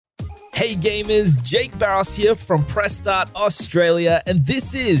Hey gamers, Jake Barros here from Press Start Australia, and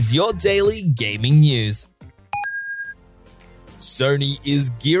this is your daily gaming news. Sony is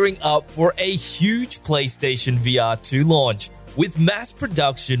gearing up for a huge PlayStation VR 2 launch, with mass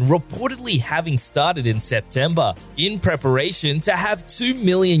production reportedly having started in September, in preparation to have 2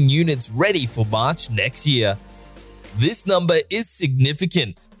 million units ready for March next year. This number is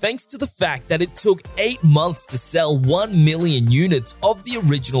significant, thanks to the fact that it took 8 months to sell 1 million units of the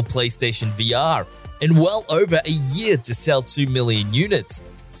original PlayStation VR, and well over a year to sell 2 million units,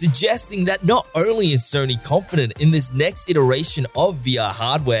 suggesting that not only is Sony confident in this next iteration of VR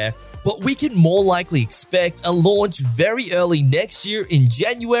hardware, but we can more likely expect a launch very early next year in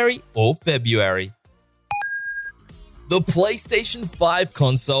January or February. The PlayStation 5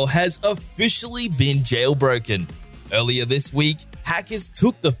 console has officially been jailbroken. Earlier this week, hackers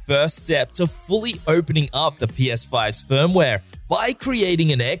took the first step to fully opening up the PS5's firmware by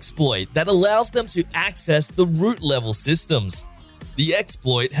creating an exploit that allows them to access the root level systems. The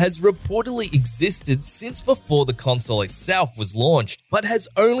exploit has reportedly existed since before the console itself was launched, but has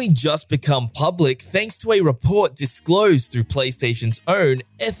only just become public thanks to a report disclosed through PlayStation's own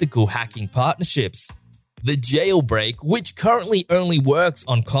ethical hacking partnerships. The jailbreak, which currently only works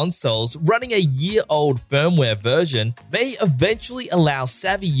on consoles running a year-old firmware version, may eventually allow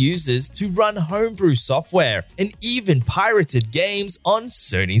savvy users to run homebrew software and even pirated games on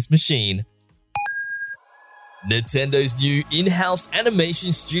Sony's machine. Nintendo's new in-house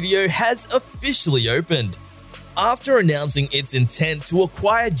animation studio has officially opened. After announcing its intent to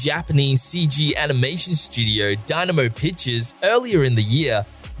acquire Japanese CG animation studio Dynamo Pictures earlier in the year,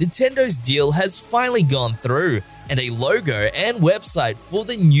 Nintendo's deal has finally gone through, and a logo and website for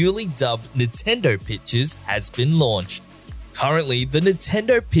the newly dubbed Nintendo Pictures has been launched. Currently, the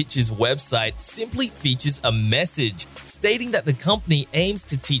Nintendo Pictures website simply features a message stating that the company aims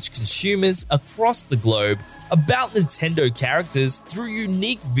to teach consumers across the globe about Nintendo characters through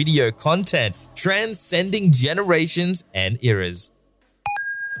unique video content transcending generations and eras.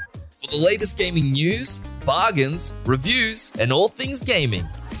 For the latest gaming news, bargains, reviews, and all things gaming,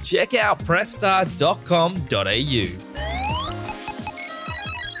 check out pressstar.com.au.